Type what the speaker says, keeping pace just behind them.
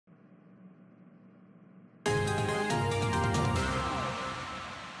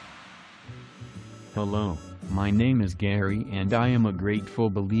Hello, my name is Gary and I am a grateful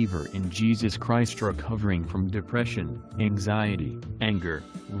believer in Jesus Christ, recovering from depression, anxiety, anger,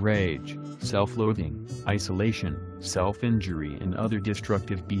 rage, self-loathing, isolation, self-injury and other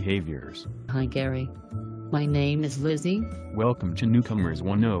destructive behaviors. Hi Gary. My name is Lizzie. Welcome to Newcomers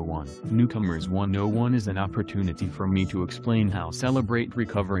 101. Newcomers 101 is an opportunity for me to explain how Celebrate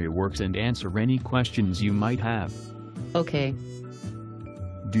Recovery works and answer any questions you might have. Okay.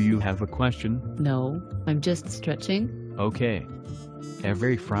 Do you have a question? No, I'm just stretching. Okay.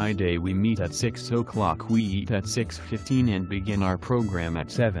 Every Friday we meet at 6 o'clock, we eat at 6:15 and begin our program at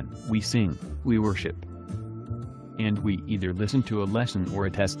 7. We sing, we worship, and we either listen to a lesson or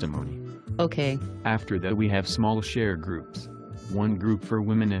a testimony. Okay. After that we have small share groups. One group for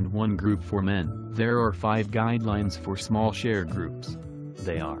women and one group for men. There are 5 guidelines for small share groups.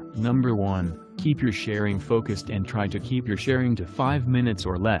 They are: Number 1, keep your sharing focused and try to keep your sharing to 5 minutes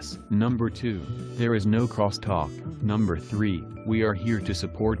or less. Number 2, there is no crosstalk. Number 3, we are here to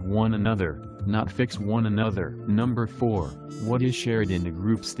support one another, not fix one another. Number 4, what is shared in the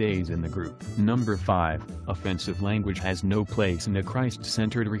group stays in the group. Number 5, offensive language has no place in a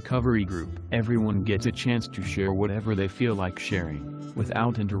Christ-centered recovery group. Everyone gets a chance to share whatever they feel like sharing,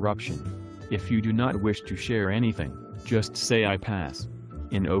 without interruption. If you do not wish to share anything, just say "I pass."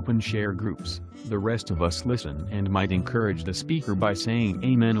 In open share groups, the rest of us listen and might encourage the speaker by saying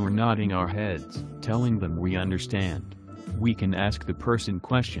amen or nodding our heads, telling them we understand. We can ask the person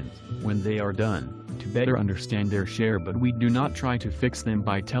questions, when they are done, to better understand their share, but we do not try to fix them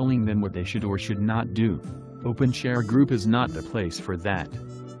by telling them what they should or should not do. Open share group is not the place for that.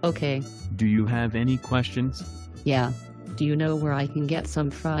 Okay. Do you have any questions? Yeah. Do you know where I can get some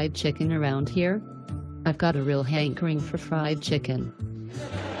fried chicken around here? I've got a real hankering for fried chicken.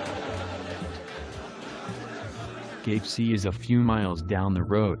 KFC is a few miles down the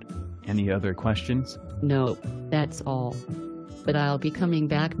road. Any other questions? No, that's all. But I'll be coming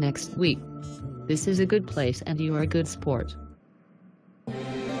back next week. This is a good place and you are a good sport.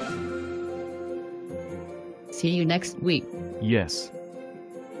 See you next week. Yes.